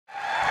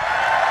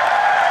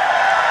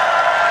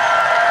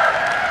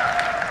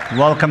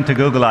Welcome to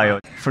Google I/O.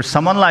 For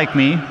someone like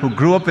me who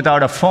grew up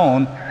without a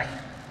phone,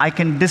 I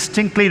can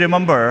distinctly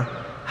remember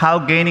how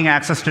gaining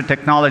access to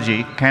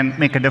technology can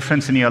make a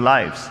difference in your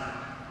lives.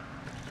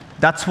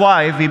 That's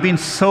why we've been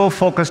so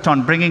focused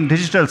on bringing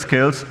digital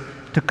skills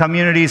to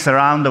communities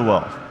around the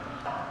world.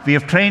 We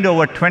have trained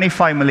over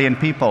 25 million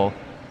people,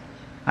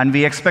 and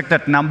we expect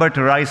that number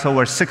to rise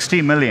over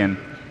 60 million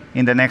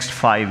in the next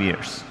 5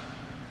 years.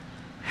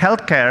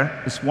 Healthcare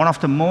is one of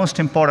the most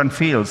important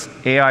fields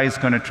AI is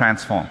going to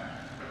transform.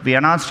 We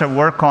announced our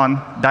work on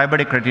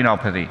diabetic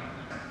retinopathy,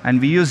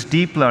 and we use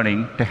deep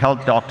learning to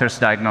help doctors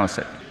diagnose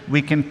it.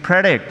 We can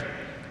predict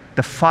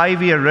the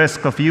 5-year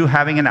risk of you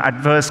having an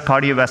adverse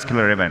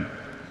cardiovascular event,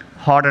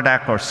 heart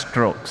attack or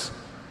strokes.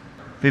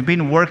 We've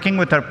been working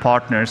with our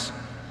partners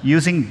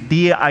using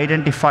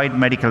de-identified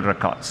medical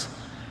records.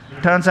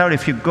 Turns out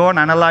if you go and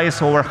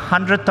analyze over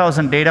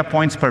 100,000 data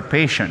points per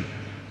patient,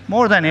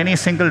 more than any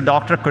single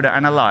doctor could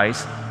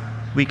analyze,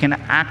 we can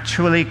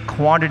actually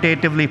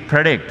quantitatively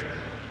predict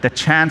the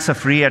chance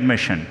of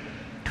readmission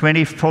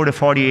 24 to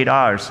 48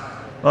 hours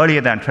earlier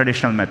than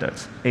traditional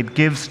methods. It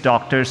gives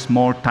doctors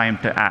more time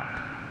to act.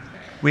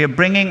 We are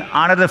bringing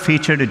another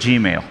feature to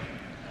Gmail,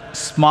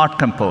 Smart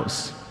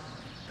Compose.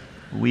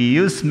 We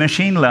use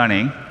machine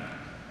learning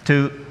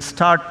to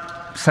start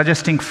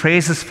suggesting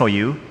phrases for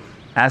you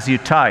as you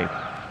type.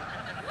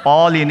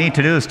 All you need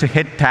to do is to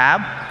hit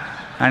tab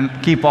and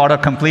keep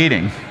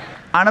auto-completing.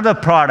 Another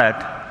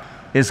product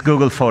is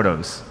Google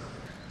Photos.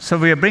 So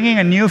we are bringing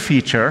a new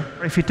feature.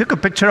 If you took a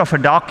picture of a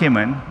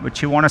document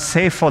which you want to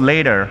save for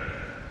later,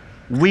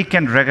 we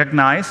can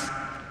recognize,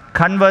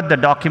 convert the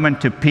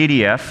document to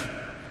PDF,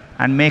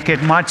 and make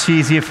it much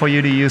easier for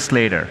you to use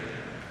later.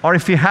 Or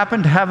if you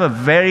happen to have a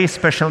very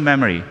special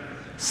memory,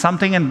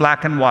 something in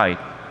black and white,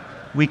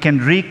 we can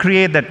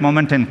recreate that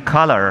moment in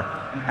color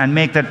and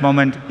make that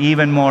moment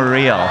even more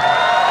real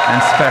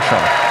and special.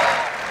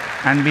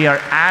 And we are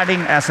adding,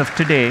 as of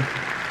today,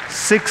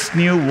 6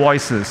 new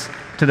voices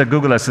to the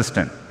Google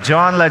Assistant.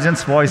 John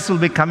Legend's voice will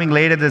be coming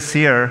later this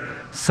year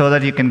so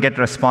that you can get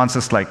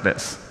responses like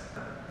this.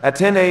 At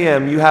 10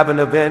 a.m., you have an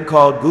event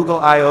called Google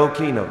I/O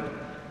Keynote.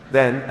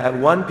 Then, at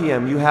 1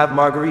 p.m., you have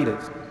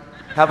margaritas.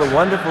 Have a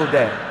wonderful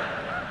day.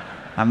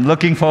 I'm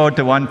looking forward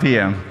to 1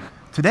 p.m.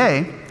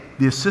 Today,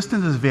 the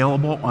Assistant is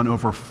available on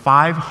over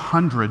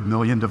 500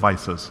 million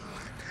devices.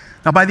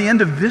 Now, by the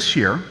end of this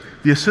year,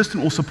 the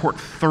Assistant will support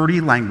 30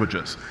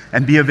 languages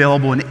and be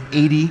available in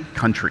 80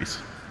 countries.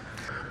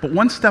 But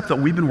one step that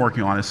we've been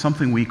working on is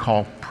something we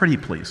call Pretty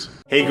Please.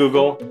 Hey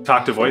Google,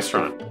 talk to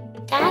Voicetron.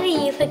 Daddy,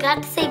 you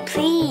forgot to say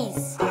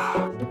please.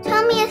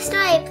 Tell me a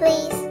story,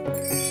 please.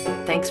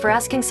 Thanks for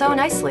asking so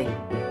nicely.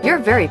 You're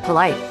very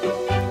polite.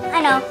 I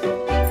know.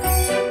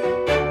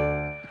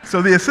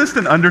 So the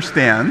Assistant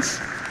understands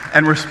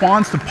and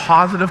responds to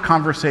positive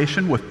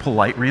conversation with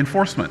polite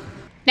reinforcement.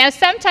 Now,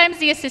 sometimes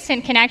the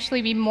Assistant can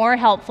actually be more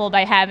helpful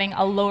by having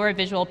a lower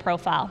visual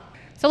profile.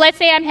 So let's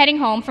say I'm heading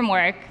home from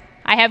work.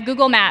 I have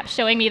Google Maps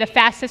showing me the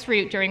fastest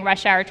route during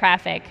rush hour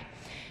traffic.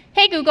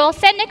 Hey Google,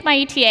 send Nick my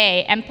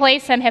ETA and play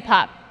some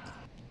hip-hop.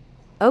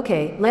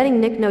 Okay, letting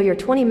Nick know you're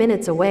 20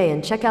 minutes away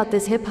and check out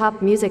this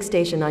hip-hop music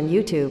station on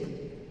YouTube.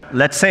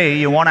 Let's say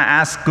you want to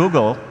ask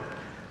Google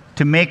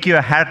to make you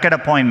a haircut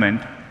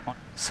appointment.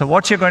 So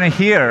what you're going to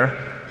hear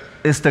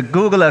is the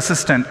Google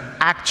Assistant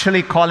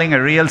actually calling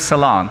a real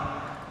salon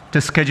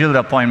to schedule the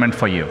appointment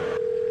for you.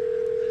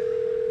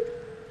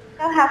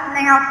 So how can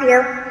I help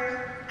you?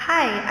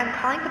 Hi, I'm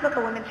calling to book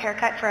a women's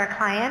haircut for a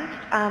client.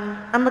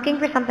 I'm looking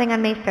for something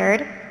on May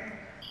 3rd.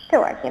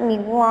 Sure, give me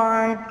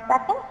 1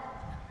 second.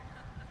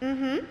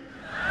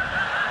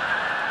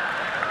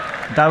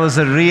 That was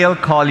a real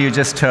call you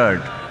just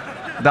heard.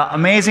 The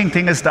amazing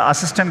thing is the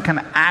Assistant can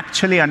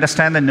actually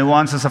understand the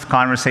nuances of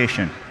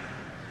conversation.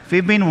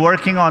 We've been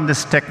working on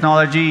this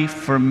technology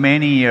for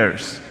many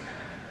years.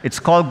 It's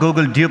called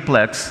Google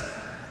Duplex.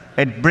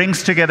 It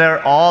brings together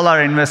all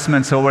our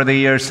investments over the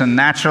years in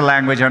natural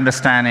language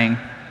understanding,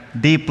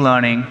 deep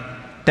learning,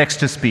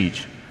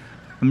 text-to-speech.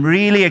 I'm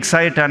really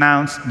excited to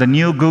announce the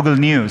new Google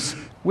News.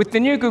 With the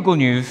new Google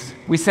News,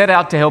 we set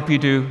out to help you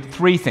do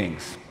 3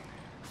 things.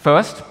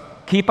 First,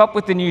 keep up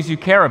with the news you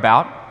care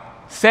about.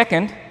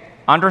 Second,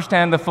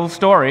 understand the full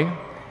story.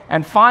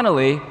 And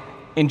finally,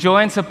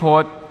 enjoy and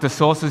support the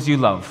sources you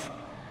love.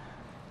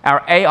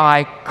 Our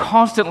AI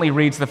constantly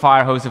reads the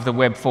fire hose of the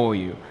web for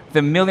you,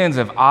 the millions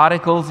of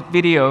articles,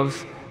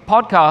 videos,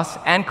 podcasts,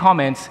 and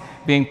comments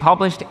being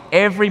published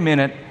every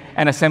minute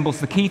and assembles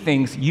the key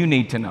things you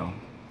need to know.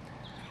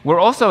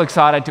 We're also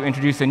excited to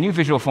introduce a new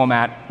visual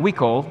format we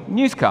call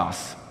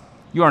newscasts.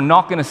 You are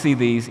not going to see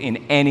these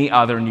in any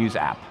other news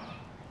app.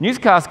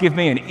 Newscasts give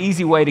me an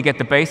easy way to get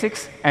the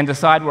basics and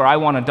decide where I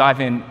want to dive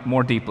in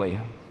more deeply.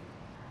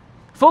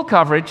 Full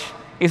coverage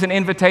is an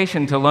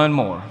invitation to learn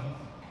more.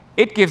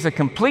 It gives a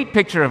complete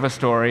picture of a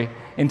story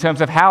in terms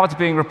of how it's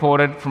being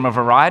reported from a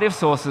variety of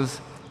sources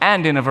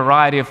and in a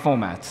variety of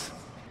formats.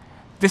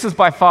 This is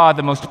by far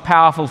the most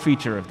powerful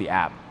feature of the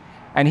app.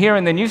 And here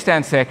in the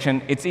newsstand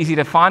section, it's easy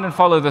to find and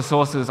follow the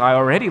sources I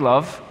already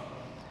love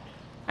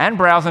and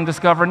browse and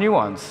discover new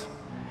ones.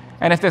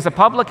 And if there's a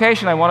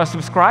publication I want to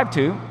subscribe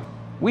to,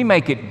 we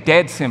make it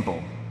dead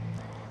simple.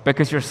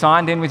 Because you're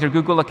signed in with your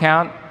Google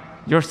account,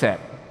 you're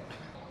set.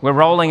 We're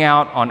rolling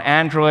out on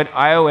Android,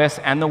 iOS,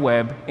 and the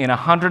web in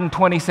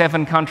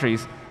 127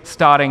 countries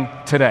starting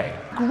today.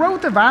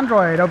 Growth of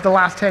Android over the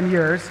last 10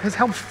 years has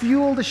helped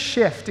fuel the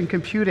shift in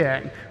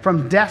computing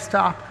from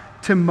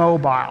desktop to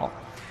mobile.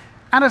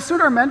 And as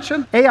Sundar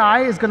mentioned,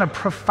 AI is going to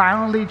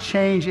profoundly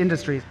change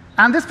industries.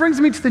 And this brings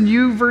me to the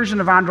new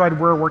version of Android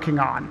we're working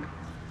on,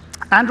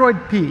 Android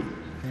P.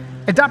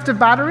 Adaptive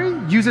Battery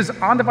uses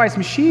on-device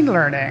machine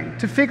learning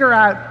to figure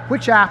out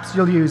which apps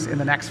you'll use in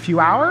the next few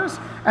hours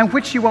and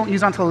which you won't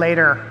use until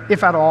later,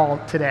 if at all,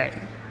 today.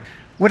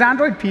 With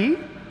Android P,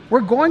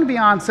 we're going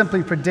beyond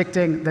simply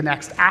predicting the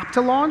next app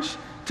to launch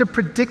to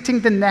predicting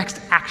the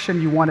next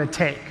action you want to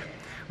take.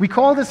 We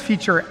call this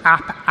feature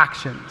App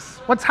Actions.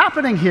 What's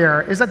happening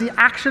here is that the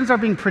actions are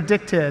being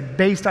predicted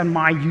based on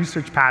my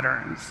usage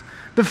patterns.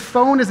 The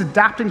phone is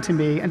adapting to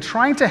me and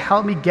trying to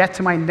help me get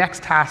to my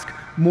next task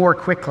more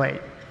quickly.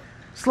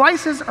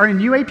 Slices are a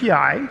new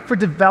API for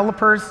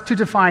developers to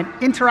define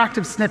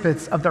interactive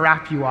snippets of their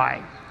app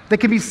UI that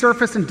can be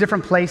surfaced in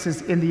different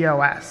places in the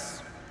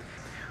OS.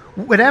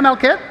 With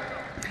MLKit,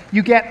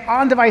 you get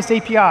on-device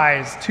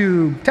APIs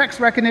to text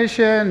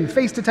recognition,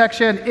 face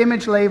detection,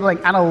 image labeling,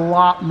 and a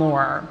lot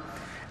more.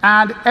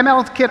 And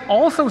MLKit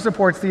also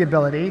supports the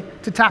ability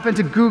to tap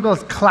into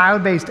Google's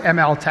cloud-based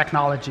ML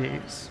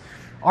technologies.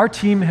 Our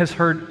team has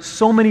heard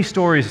so many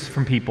stories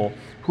from people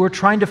who are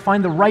trying to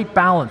find the right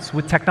balance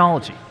with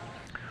technology.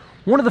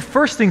 One of the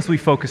first things we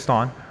focused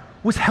on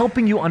was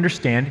helping you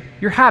understand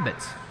your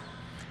habits.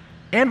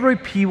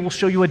 Android P will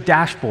show you a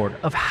dashboard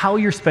of how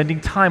you're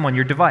spending time on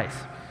your device.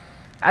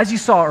 As you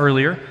saw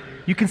earlier,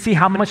 you can see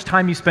how much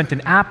time you spent in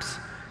apps,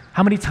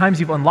 how many times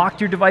you've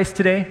unlocked your device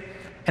today,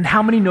 and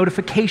how many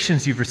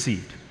notifications you've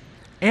received.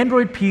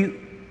 Android P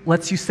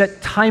lets you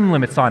set time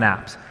limits on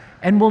apps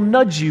and will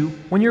nudge you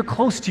when you're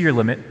close to your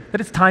limit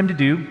that it's time to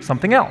do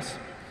something else.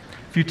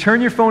 If you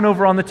turn your phone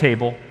over on the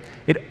table,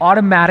 it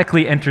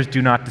automatically enters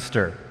Do Not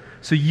Disturb,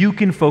 so you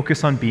can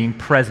focus on being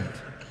present.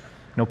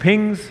 No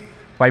pings,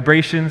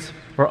 vibrations,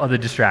 or other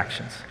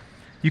distractions.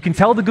 You can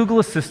tell the Google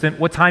Assistant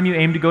what time you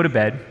aim to go to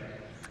bed,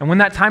 and when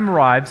that time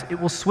arrives, it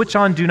will switch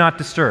on Do Not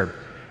Disturb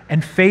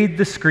and fade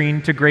the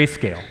screen to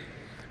grayscale,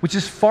 which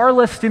is far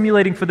less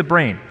stimulating for the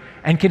brain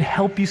and can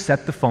help you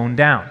set the phone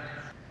down.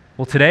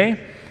 Well, today,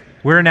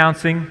 we're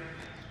announcing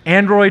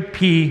Android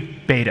P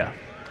Beta.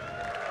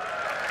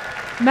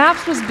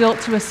 Maps was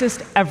built to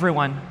assist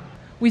everyone.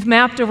 We've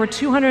mapped over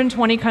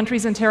 220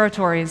 countries and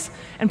territories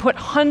and put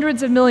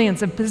hundreds of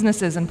millions of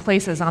businesses and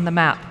places on the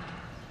map.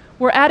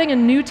 We're adding a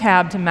new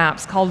tab to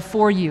Maps called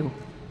For You.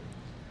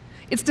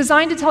 It's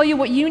designed to tell you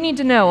what you need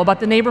to know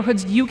about the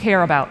neighborhoods you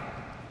care about,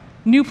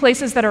 new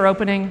places that are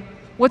opening,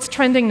 what's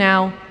trending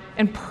now,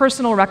 and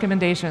personal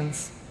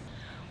recommendations.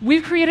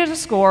 We've created a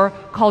score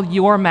called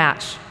Your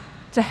Match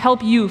to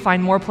help you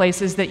find more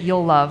places that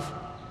you'll love.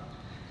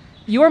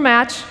 Your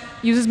Match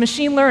uses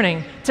machine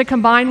learning to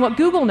combine what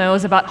Google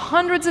knows about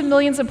hundreds of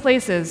millions of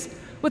places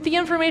with the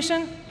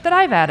information that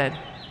I've added.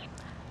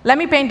 Let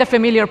me paint a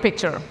familiar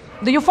picture.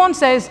 Your phone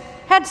says,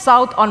 head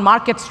south on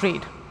Market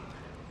Street.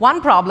 One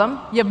problem,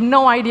 you have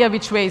no idea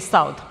which way is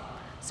south.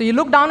 So you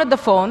look down at the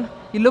phone,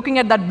 you're looking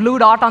at that blue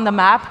dot on the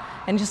map,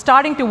 and you're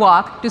starting to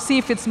walk to see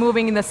if it's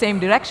moving in the same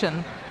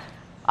direction.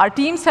 Our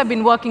teams have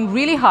been working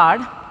really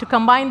hard to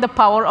combine the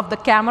power of the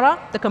camera,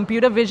 the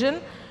computer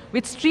vision,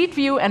 with Street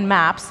View and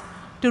Maps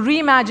to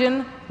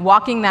reimagine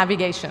walking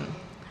navigation.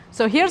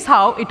 So here's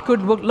how it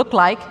could look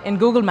like in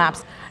Google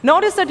Maps.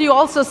 Notice that you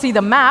also see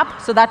the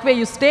map, so that way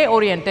you stay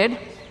oriented.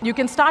 You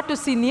can start to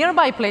see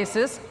nearby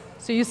places,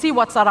 so you see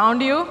what's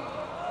around you.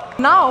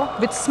 Now,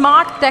 with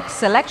smart text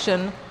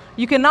selection,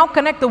 you can now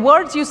connect the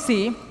words you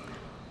see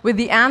with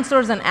the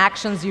answers and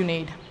actions you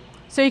need.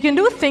 So you can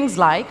do things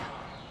like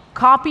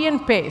copy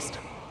and paste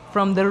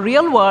from the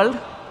real world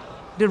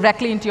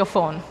directly into your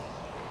phone.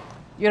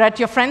 You're at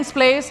your friend's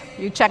place,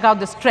 you check out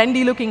this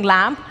trendy-looking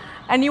lamp,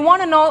 and you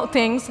want to know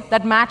things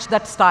that match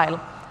that style.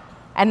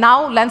 And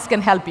now Lens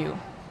can help you.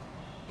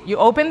 You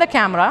open the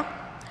camera,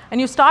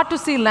 and you start to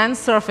see Lens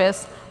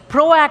surface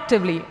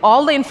proactively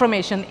all the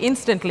information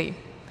instantly.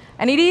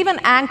 And it even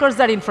anchors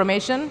that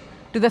information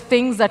to the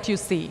things that you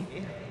see.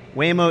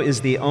 Waymo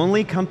is the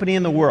only company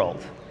in the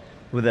world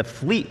with a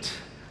fleet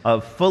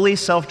of fully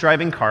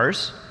self-driving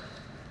cars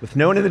with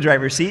no one in the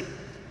driver's seat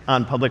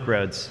on public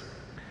roads.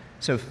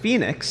 So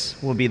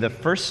Phoenix will be the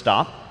first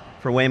stop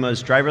for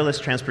Waymo's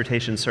driverless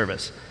transportation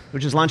service,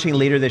 which is launching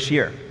later this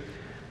year.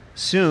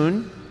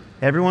 Soon,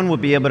 everyone will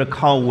be able to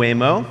call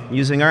Waymo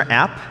using our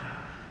app,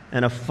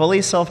 and a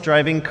fully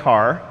self-driving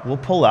car will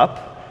pull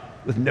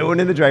up with no one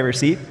in the driver's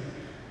seat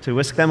to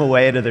whisk them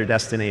away to their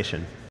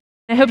destination.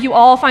 I hope you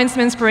all find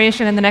some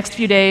inspiration in the next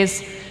few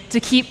days to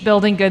keep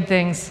building good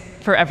things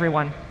for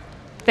everyone.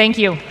 Thank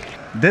you.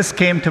 This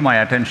came to my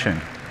attention.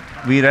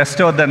 We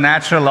restored the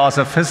natural laws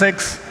of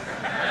physics.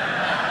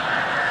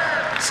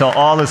 So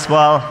all is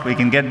well. We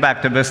can get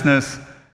back to business.